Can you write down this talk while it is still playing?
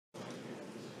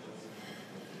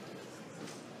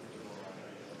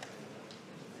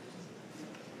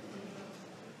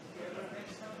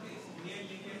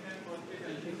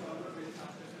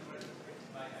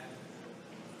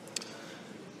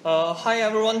Hi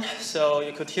everyone. So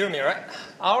you could hear me, right?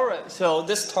 Alright, so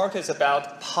this talk is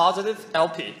about positive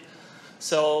LP.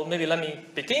 So maybe let me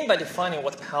begin by defining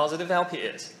what positive LP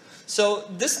is. So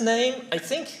this name, I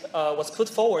think, was put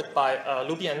forward by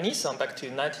Luby and Nissan back to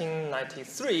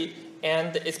 1993,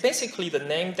 and it's basically the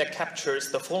name that captures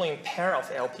the following pair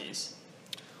of LPs.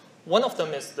 One of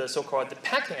them is the so-called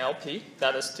packing LP,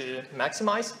 that is to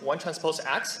maximize 1 transpose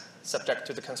X, subject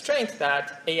to the constraint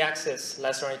that AX is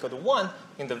less than or equal to 1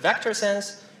 in the vector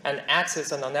sense, and X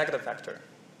is a non-negative vector.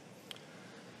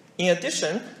 In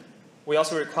addition, we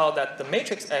also require that the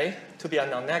matrix A to be a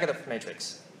non-negative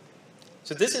matrix.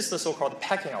 So this is the so-called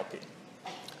packing LP.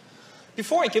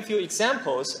 Before I give you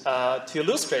examples to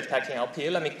illustrate packing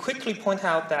LP, let me quickly point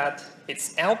out that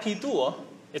its LP dual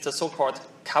is a so-called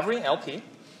covering LP,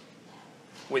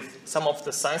 with some of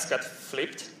the signs get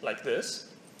flipped like this.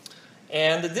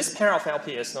 And this pair of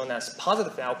LP is known as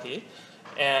positive LP,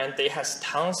 and it has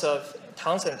tons and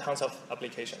tons of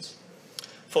applications.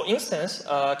 For instance,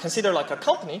 consider like a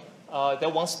company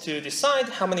that wants to decide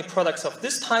how many products of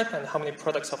this type and how many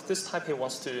products of this type he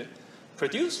wants to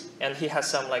produce, and he has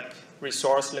some like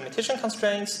resource limitation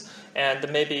constraints,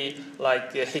 and maybe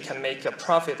like he can make a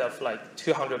profit of like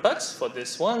 $200 for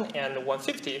this one and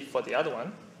 $150 for the other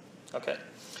one. Okay.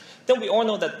 Then we all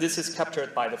know that this is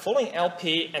captured by the following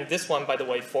LP, and this one, by the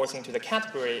way, falls into the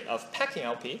category of packing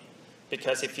LP,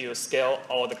 because if you scale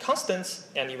all the constants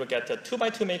and you will get a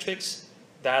 2x2 matrix,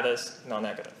 that is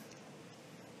non-negative.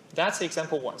 That's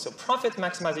example 1. So profit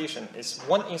maximization is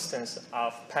one instance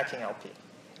of packing LP.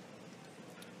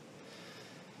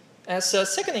 As a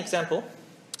second example,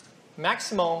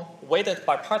 maximum weighted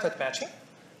bipartite matching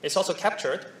is also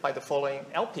captured by the following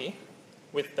LP,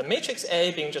 with the matrix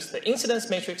A being just the incidence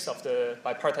matrix of the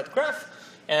bipartite graph,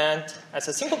 and as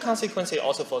a simple consequence, it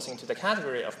also falls into the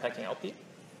category of packing LP.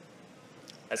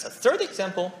 As a third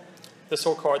example, the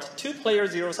so-called two-player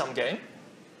zero-sum game.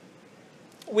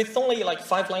 With only like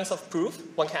 5 lines of proof,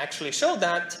 one can actually show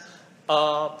that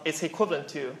it's equivalent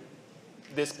to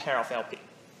this pair of LP.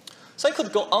 So I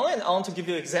could go on and on to give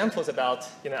you examples about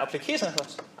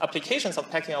applications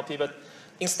of packing LP, but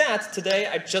instead, today,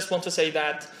 I just want to say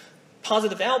that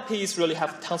positive LPs really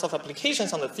have tons of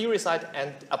applications on the theory side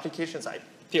and application side,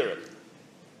 period.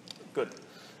 Good.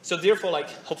 So therefore, like,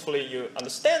 hopefully you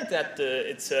understand that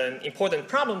it's an important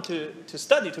problem to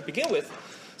study to begin with.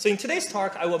 So in today's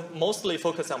talk, I will mostly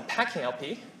focus on packing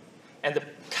LP. And the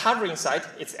covering side,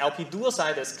 its LP dual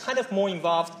side, is kind of more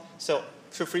involved. So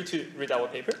feel free to read our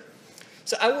paper.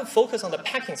 So I will focus on the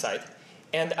packing side.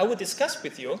 And I will discuss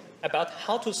with you about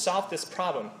how to solve this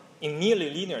problem in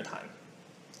nearly linear time,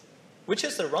 which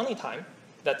is the running time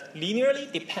that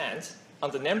linearly depends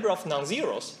on the number of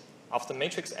non-zeros of the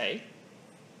matrix A,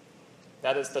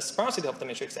 that is the sparsity of the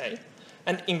matrix A,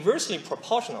 and inversely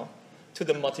proportional to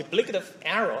the multiplicative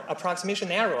error,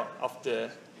 approximation error of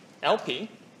the LP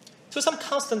to some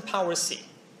constant power C.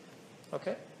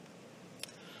 Okay?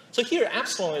 So here,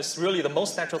 epsilon is really the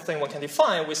most natural thing one can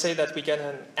define. We say that we get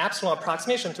an epsilon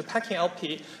approximation to packing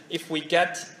LP if we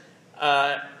get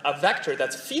a vector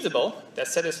that's feasible, that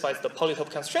satisfies the polytope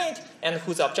constraint, and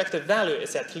whose objective value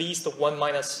is at least 1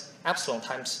 minus epsilon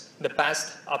times the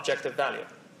best objective value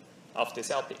of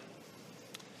this LP.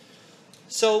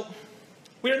 So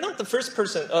we're not the first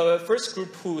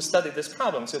group who studied this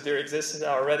problem. So there exists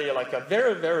already like a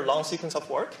very, very long sequence of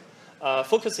work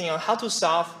focusing on how to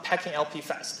solve packing LP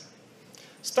fast.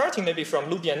 Starting maybe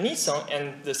from Luby and Nissan,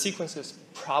 and the sequence is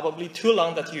probably too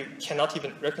long that you cannot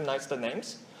even recognize the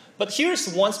names. But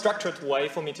here's one structured way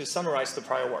for me to summarize the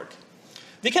prior work.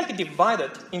 They can be divided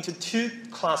into 2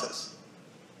 classes.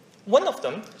 One of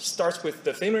them starts with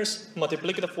the famous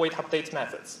multiplicative weight update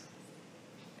methods.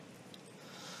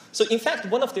 So in fact,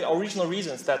 one of the original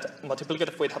reasons that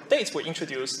multiplicative weight updates were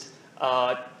introduced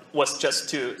was just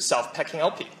to solve packing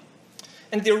LP.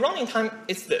 And their running time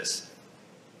is this.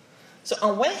 So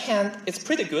on one hand, it's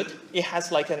pretty good. It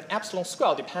has like an epsilon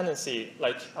square dependency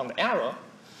like on the error.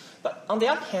 But on the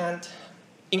other hand,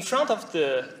 in front of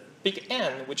the big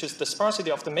N, which is the sparsity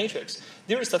of the matrix,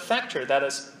 there is a factor that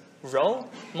is rho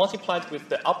multiplied with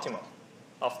the optimal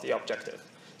of the objective.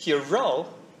 Here, rho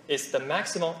is the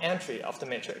maximum entry of the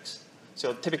matrix,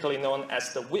 so typically known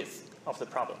as the width of the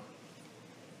problem.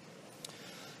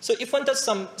 So if one does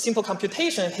some simple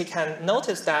computation, he can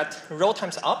notice that rho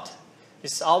times opt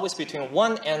is always between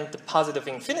 1 and positive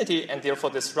infinity, and therefore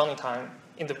this running time,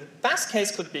 in the best case,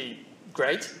 could be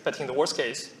great, but in the worst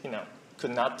case, may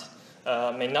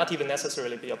not even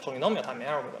necessarily be a polynomial time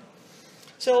algorithm.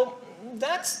 So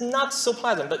that's not so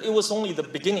pleasant, but it was only the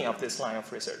beginning of this line of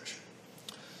research.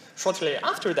 Shortly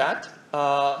after that,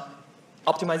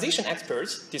 optimization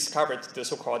experts discovered the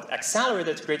so-called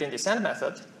accelerated gradient descent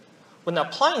method. When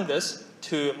applying this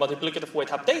to multiplicative weight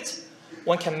updates,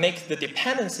 one can make the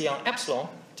dependency on epsilon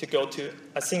to go to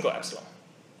a single epsilon,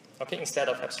 okay, instead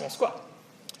of epsilon squared.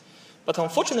 But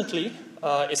unfortunately,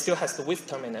 it still has the width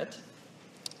term in it.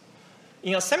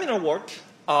 In a seminal work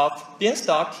of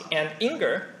STOC and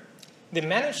Inger, they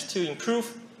managed to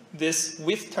improve this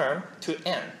width term to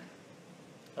n.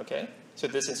 Okay? So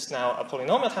this is now a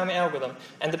polynomial time algorithm.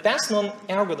 And the best known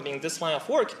algorithm in this line of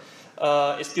work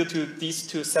is due to these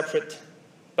two separate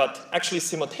but actually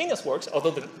simultaneous works,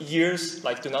 although the years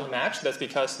do not match. That's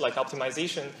because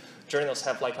optimization journals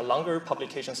have a longer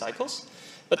publication cycles.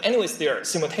 But anyways, they are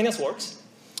simultaneous works.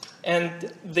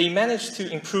 And they managed to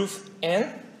improve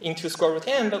n into square root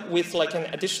n, but with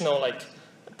an additional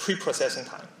pre-processing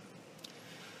time.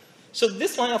 So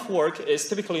this line of work is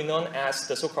typically known as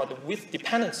the so-called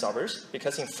width-dependent solvers,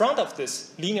 because in front of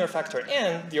this linear factor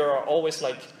n, there are always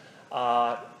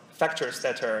factors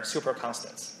that are super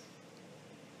constants.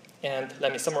 And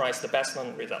let me summarize the best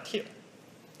known result here.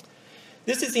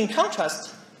 This is in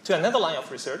contrast to another line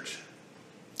of research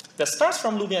that starts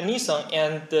from Lubin and Nissan,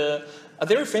 and a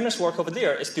very famous work over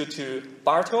there is due to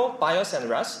Bartel, Bios, and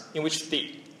Russ, in which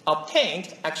they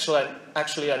obtained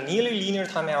actually a nearly linear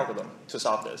time algorithm to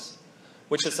solve this,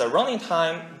 which is a running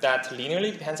time that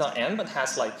linearly depends on n, but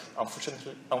has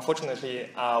unfortunately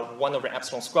 1 over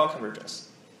epsilon squared convergence.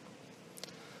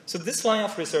 So this line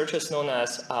of research is known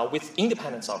as width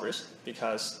independent solvers,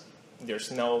 because there's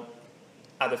no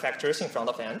other factors in front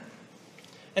of n.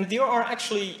 And there are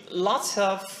actually lots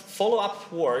of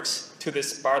follow-up works to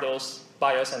this Bartels,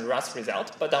 Bios, and Russ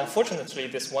result, but unfortunately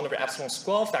this 1 over epsilon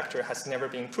squared factor has never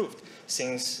been proved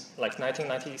since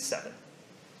 1997.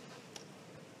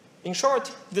 In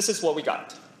short, this is what we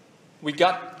got. We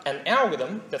got an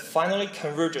algorithm that finally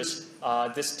converges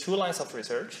these two lines of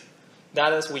research.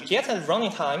 That is, we get a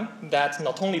running time that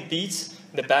not only beats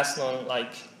the best known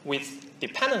with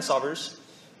dependent solvers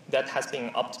that has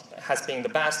been the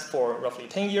best for roughly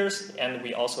 10 years, and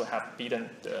we also have beaten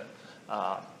the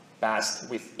best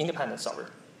with independent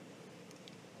solver.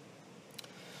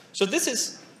 So this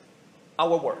is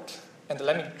our work. And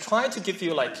let me try to give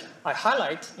you a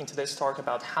highlight in today's talk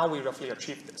about how we roughly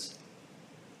achieved this.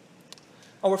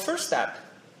 Our first step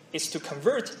is to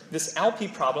convert this LP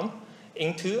problem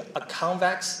into a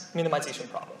convex minimization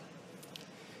problem.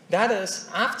 That is,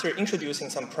 after introducing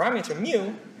some parameter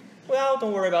mu, well,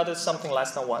 don't worry about it, something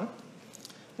less than 1,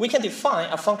 we can define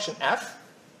a function f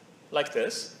like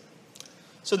this.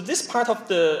 So this part of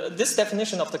this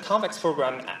definition of the convex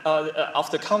program,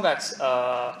 of the convex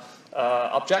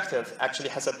objective actually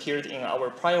has appeared in our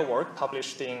prior work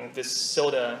published in this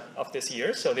SODA of this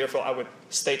year. So therefore, I would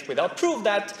state without proof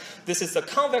that this is a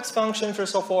convex function,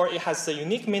 first of all. It has a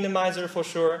unique minimizer for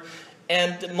sure.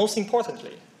 And most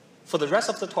importantly, for the rest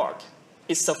of the talk,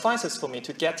 it suffices for me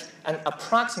to get an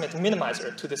approximate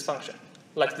minimizer to this function,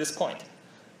 like this point.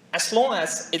 As long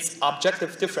as its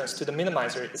objective difference to the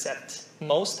minimizer is at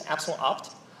most epsilon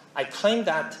opt, I claim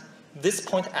that this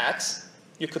point x,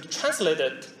 you could translate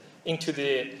it into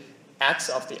the x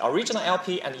of the original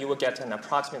LP, and you will get an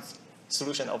approximate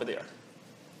solution over there.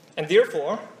 And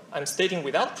therefore, I'm stating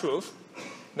without proof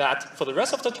that for the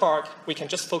rest of the talk, we can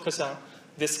just focus on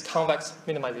this convex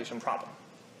minimization problem.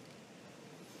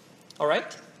 All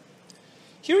right?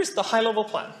 Here is the high-level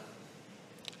plan.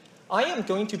 I am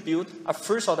going to build a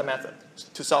first-order method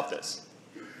to solve this.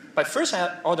 By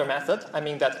first-order method, I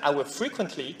mean that I will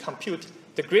frequently compute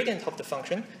the gradient of the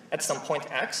function at some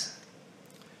point x.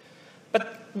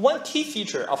 But one key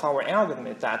feature of our algorithm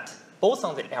is that both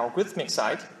on the algorithmic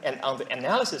side and on the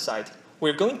analysis side,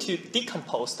 we're going to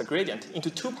decompose the gradient into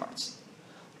two parts.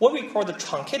 What we call the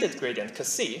truncated gradient,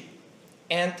 Kc,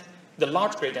 and the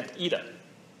large gradient, eta.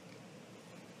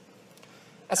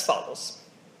 As follows.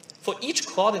 For each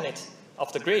coordinate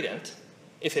of the gradient,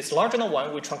 if it's larger than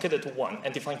 1, we truncate it to 1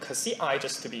 and define Kci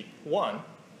just to be 1,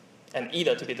 and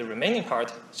eta to be the remaining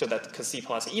part, so that Kc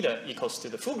plus eta equals to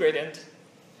the full gradient.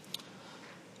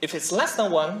 If it's less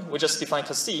than 1, we just define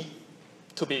Kc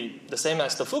to be the same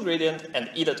as the full gradient and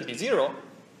eta to be 0.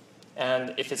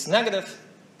 And if it's negative,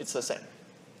 it's the same.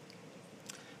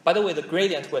 By the way, the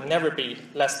gradient will never be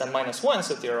less than -1,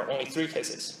 so there are only 3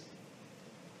 cases.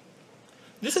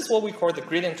 This is what we call the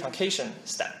gradient truncation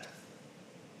step.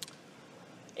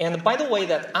 And by the way,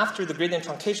 that after the gradient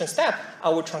truncation step,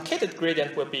 our truncated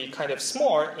gradient will be kind of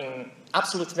small in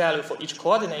absolute value for each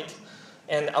coordinate,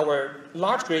 and our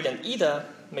large gradient eta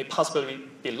may possibly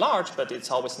be large, but it's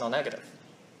always non-negative.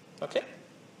 Okay?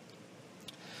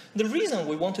 The reason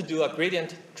we want to do a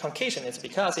gradient truncation is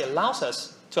because it allows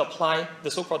us to apply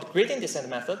the so-called gradient descent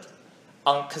method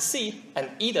on Sc and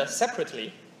eta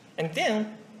separately. And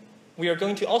then we are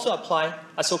going to also apply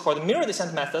a so-called mirror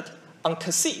descent method on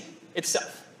Sc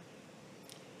itself.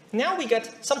 Now we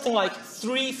get something like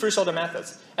 3 first-order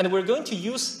methods. And we're going to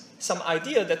use some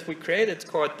idea that we created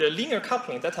called the linear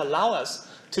coupling that allow us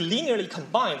to linearly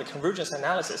combine the convergence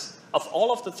analysis of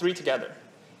all of the 3 together.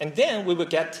 And then we will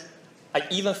get an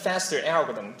even faster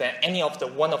algorithm than any of the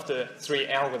one of the 3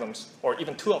 algorithms, or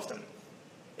even 2 of them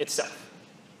itself.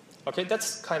 Okay,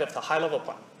 that's kind of the high-level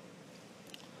plan.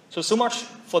 So much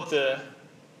for the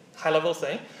high-level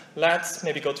thing. Let's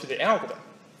maybe go to the algorithm.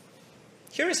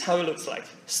 Here is how it looks like.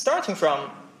 Starting from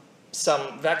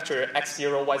some vector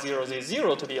x0, y0,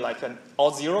 z0 to be like an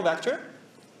all-zero vector,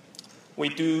 we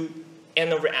do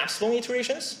n over epsilon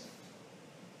iterations.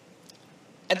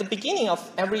 At the beginning of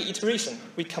every iteration,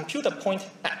 we compute a point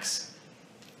x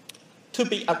to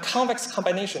be a convex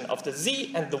combination of the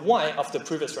z and the y of the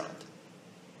previous round.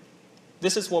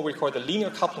 This is what we call the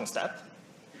linear coupling step.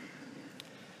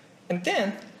 And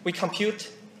then we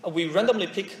compute, we randomly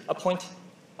pick a point,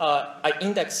 an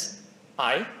index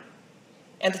I,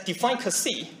 and define Sc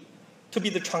to be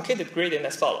the truncated gradient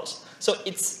as follows. So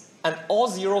it's an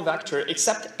all-zero vector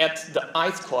except at the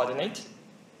ith coordinate.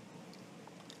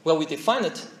 Well, we define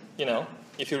it,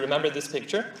 if you remember this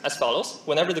picture, as follows.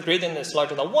 Whenever the gradient is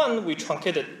larger than 1, we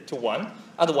truncate it to 1.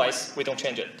 Otherwise, we don't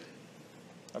change it.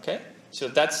 Okay? So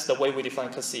that's the way we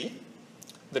define Sc,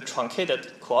 the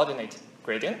truncated coordinate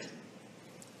gradient.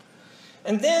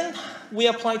 And then we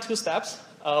apply 2 steps.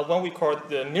 One we call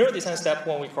the mirror descent step,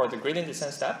 one we call the gradient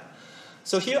descent step.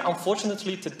 So here,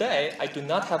 unfortunately, today, I do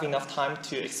not have enough time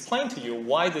to explain to you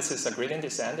why this is a gradient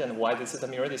descent and why this is a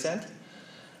mirror descent.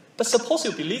 But suppose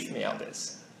you believe me on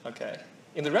this, okay?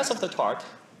 In the rest of the talk,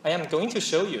 I am going to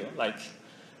show you, like,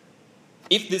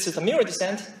 if this is a mirror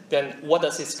descent, then what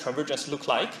does its convergence look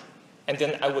like? And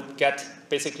then I would get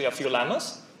basically a few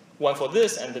lemmas, 1 for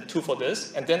this and 2 for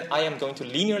this, and then I am going to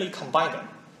linearly combine them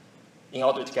in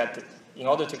order to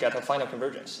get a final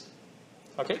convergence.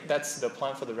 Okay, that's the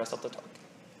plan for the rest of the talk.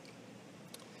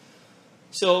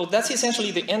 So that's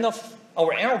essentially the end of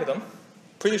our algorithm.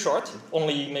 Pretty short,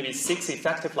 only maybe 6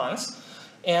 effective lines.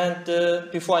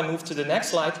 And before I move to the next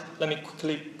slide, let me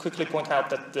quickly point out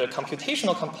that the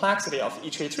computational complexity of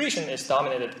each iteration is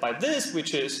dominated by this,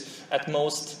 which is at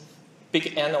most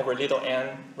big N over little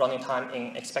n running time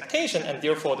in expectation, and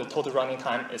therefore the total running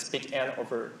time is big N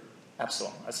over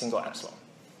epsilon, a single epsilon,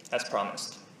 as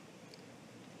promised.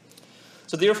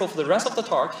 So therefore, for the rest of the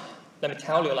talk, let me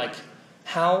tell you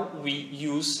how we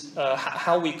use,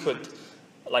 how we could,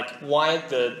 why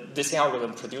this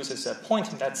algorithm produces a point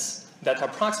that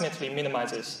approximately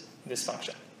minimizes this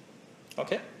function.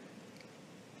 Okay?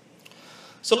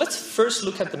 So let's first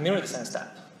look at the mirror descent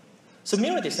step. So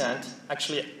mirror descent,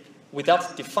 actually,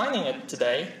 without defining it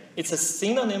today, it's a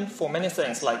synonym for many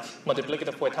things like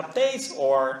multiplicative weight updates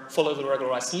or follow the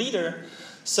regularized leader.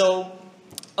 So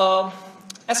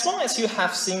as long as you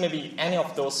have seen maybe any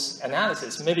of those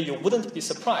analyses, maybe you wouldn't be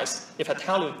surprised if I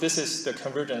tell you this is the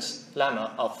convergence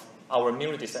lemma of our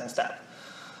mirror descent step.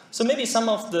 So maybe some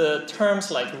of the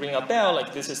terms ring a bell,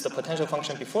 like this is the potential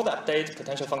function before the update,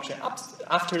 potential function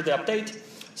after the update.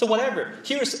 So whatever,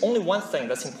 here is only one thing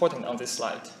that's important on this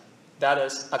slide. That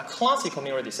is a classical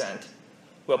mirror descent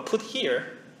will put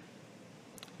here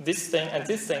this thing and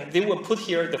this thing, they will put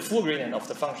here the full gradient of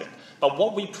the function. But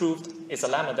what we proved is a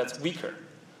lemma that's weaker.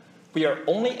 We are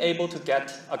only able to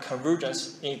get a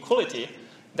convergence inequality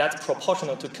that's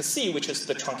proportional to Sc, which is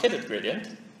the truncated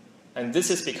gradient. And this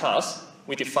is because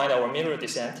we define our mirror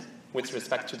descent with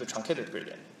respect to the truncated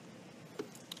gradient.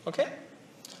 Okay?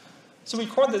 So we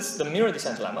call this the mirror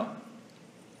descent lemma.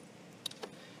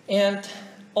 And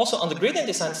also on the gradient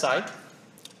descent side,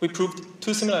 we proved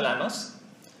 2 similar lemmas.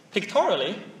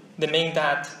 Pictorially, they mean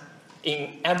that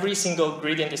in every single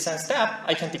gradient descent step,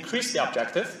 I can decrease the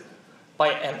objective by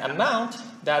an amount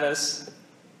that is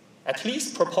at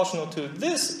least proportional to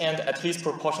this and at least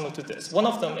proportional to this. One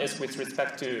of them is with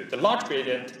respect to the large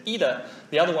gradient, eta.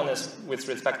 The other one is with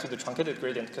respect to the truncated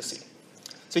gradient, Sc.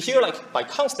 So here, by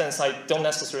constants, I don't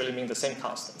necessarily mean the same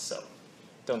constants, so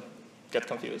don't get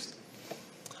confused.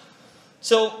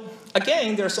 So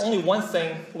again, there's only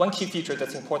one key feature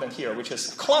that's important here, which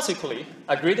is classically,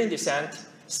 a gradient descent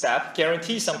step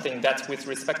guarantees something that's with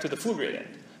respect to the full gradient.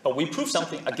 But we prove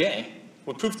something again.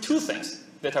 We prove 2 things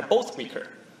that are both weaker.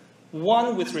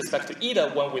 One with respect to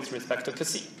eta, one with respect to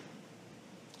Sc.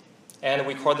 And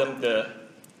we call them the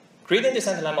gradient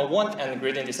descent lemma 1 and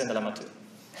gradient descent lemma 2.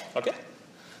 Okay?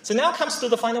 So now comes to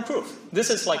the final proof. This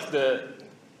is the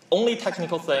only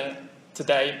technical thing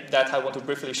today that I want to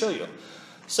briefly show you.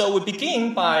 So we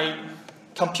begin by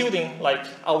computing like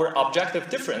our objective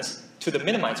difference to the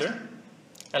minimizer,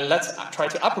 and let's try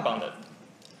to upper bound it.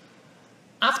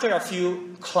 After a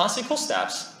few classical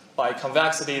steps by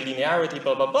convexity, linearity,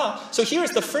 blah, blah, blah, so here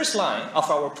is the first line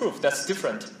of our proof that's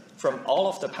different from all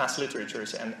of the past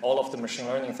literatures and all of the machine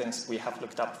learning things we have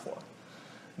looked up for.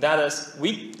 That is,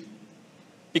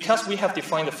 because we have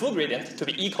defined the full gradient to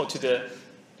be equal to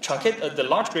the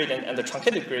large gradient and the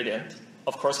truncated gradient,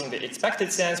 of course in the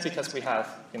expected sense because we have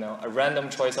a random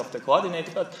choice of the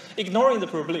coordinate, but ignoring the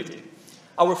probability.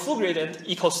 Our full gradient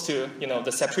equals to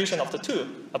the separation of the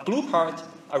two, a blue part,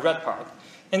 a red part.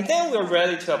 And then we're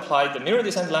ready to apply the mirror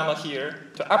descent lemma here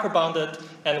to upper bound it,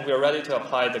 and we're ready to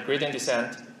apply the gradient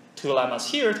descent two lemmas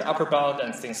here to upper bound,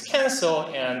 and things cancel,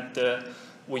 and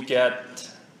we get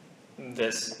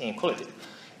this inequality.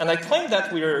 And I claim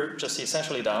that we're just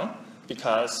essentially done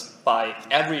because by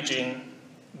averaging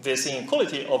this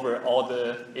inequality over all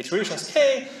the iterations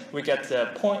k, we get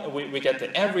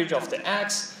the average of the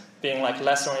x being like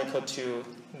less than or equal to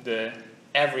the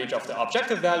average of the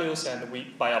objective values, and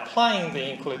by applying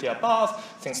the inequality above,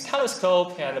 things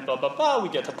telescope, and blah, blah, blah, we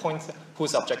get a point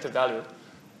whose objective value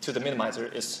to the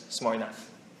minimizer is small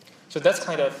enough. So that's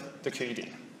kind of the QED.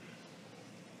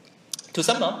 To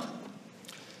sum up,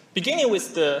 beginning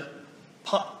with the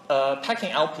packing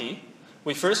LP,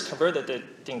 we first converted it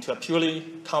into a purely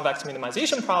convex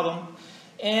minimization problem,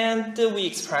 and we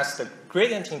expressed the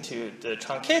gradient into the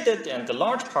truncated and the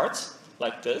large parts,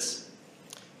 like this.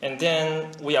 And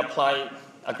then we apply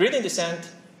a gradient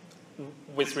descent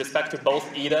with respect to both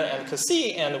eta and cos,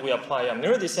 and we apply a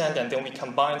mirror descent, and then we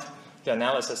combine the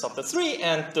analysis of the three,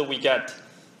 and we get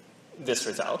this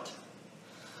result.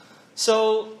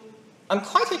 So I'm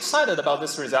quite excited about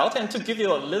this result, and to give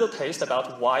you a little taste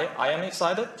about why I am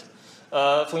excited,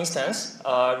 for instance,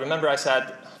 remember I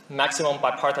said maximum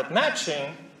bipartite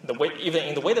matching, even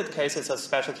in the weighted case, it's a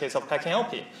special case of packing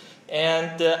LP.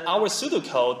 And our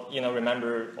pseudocode,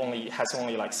 remember, has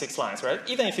only like 6 lines, right?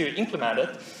 Even if you implement it,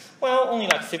 well, only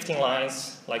like 15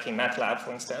 lines, like in MATLAB,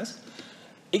 for instance.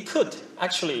 It could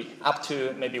actually, up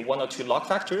to maybe 1 or 2 log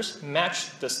factors,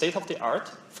 match the state of the art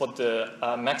for the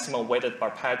maximum weighted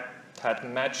bipartite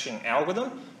matching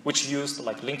algorithm, which used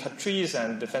like linked trees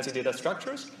and the fancy data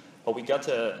structures. But we got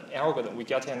an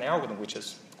algorithm which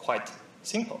is quite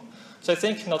simple. So I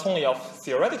think not only of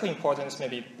theoretical importance,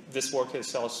 maybe this work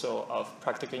is also of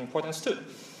practical importance too.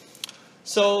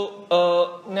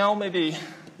 So now maybe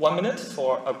 1 minute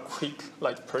for a quick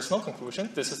personal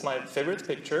conclusion. This is my favorite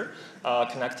picture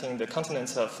connecting the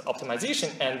continents of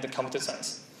optimization and the computer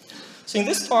science. So in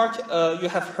this talk, you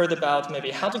have heard about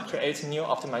maybe how to create new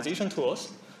optimization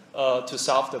tools to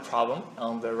solve the problem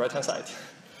on the right-hand side.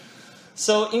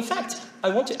 So in fact, I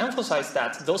want to emphasize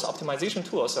that those optimization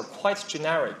tools are quite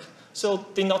generic. So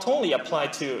they not only apply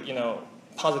to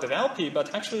positive LP,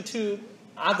 but actually to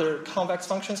other convex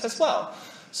functions as well.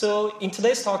 So in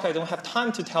today's talk, I don't have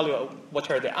time to tell you what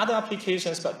are the other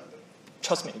applications, but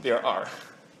trust me, there are.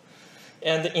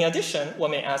 And in addition,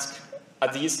 one may ask,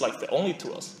 are these the only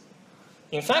tools?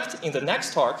 In fact, in the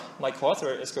next talk, my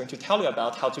co-author is going to tell you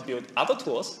about how to build other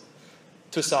tools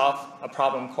to solve a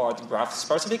problem called graph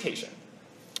sparsification.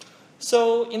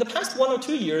 So in the past 1 or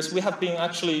 2 years, we have been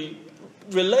actually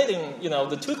relating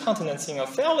the two continents in a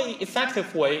fairly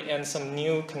effective way, and some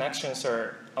new connections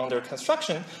are under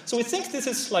construction. So we think this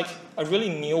is a really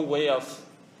new way of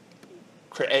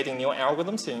creating new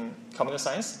algorithms in computer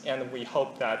science, and we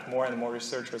hope that more and more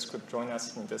researchers could join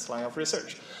us in this line of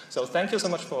research. So thank you so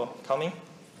much for coming.